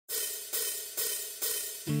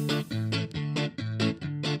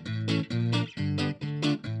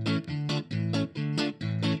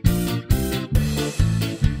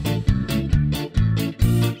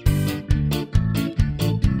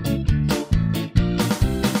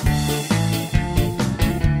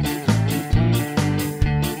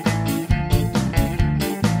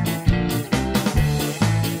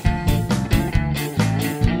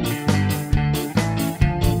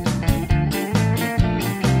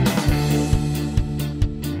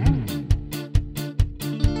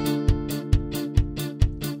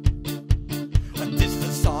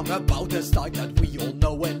About the style that we all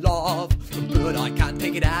know and love, but I can't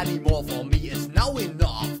take it anymore. For me it's now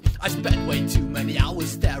enough. I spent way too many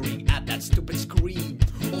hours staring at that stupid screen,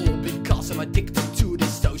 all because I'm addicted to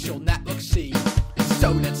this social network scene.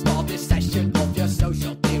 So let's start this session of your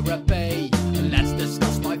social therapy. Let's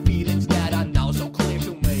discuss my feelings that are now so clear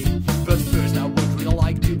to me. But first I would really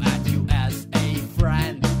like to add you as a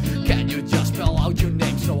friend. Can you just spell out your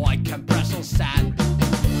name so I can press on send?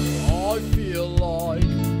 I feel like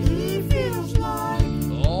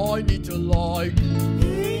I need to like,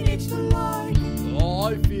 he needs to like,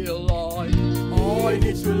 I feel like I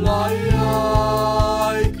need to like.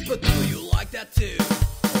 But do you like that too?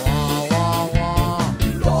 Wah, wah, wah.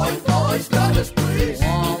 Like my status please.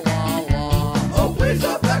 Wah, wah, wah. Oh please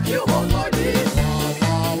I beg you on my knees. Wah,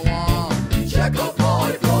 wah, wah. Check out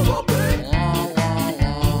my profile pic. Wah, wah,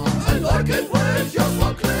 wah. I like it when it's just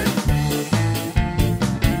one click.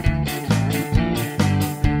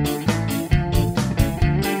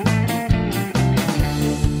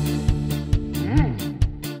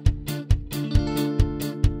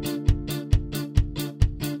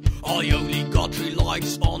 I only got 3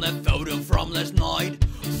 likes on a photo from last night.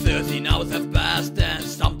 13 hours have passed and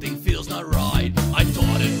something feels not right. I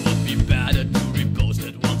thought it would be better to repost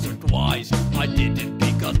it once or twice. I did it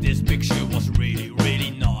because this picture was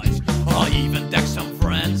really nice. I even text some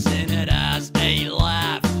friends in it as a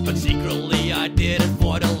laugh, but secretly I did it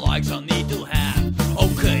for the likes I need to have.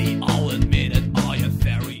 Okay, I'll admit it, I am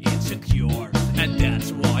very insecure, and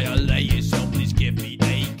that's why I lay it, so please give me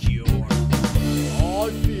a cure. I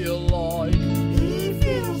feel like, he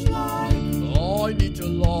feels like, I need to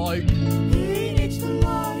like, he needs to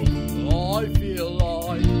like, I feel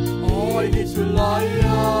like, I need to like.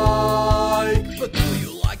 But do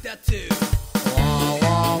you like that too? Wah,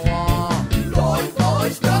 wah, wah. Like my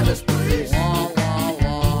status please. Wah, wah,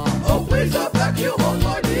 wah. Oh please I beg you on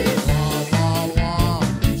my knees. Wah, wah, wah.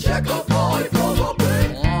 Check out my profile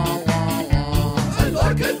pic. Wah, wah, wah. I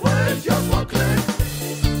like it when it's just one click.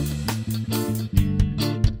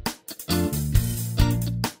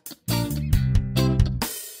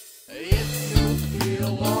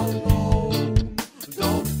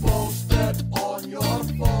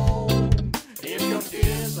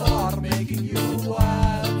 Making you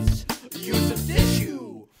ads, use a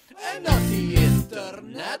tissue and not the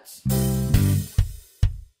internet.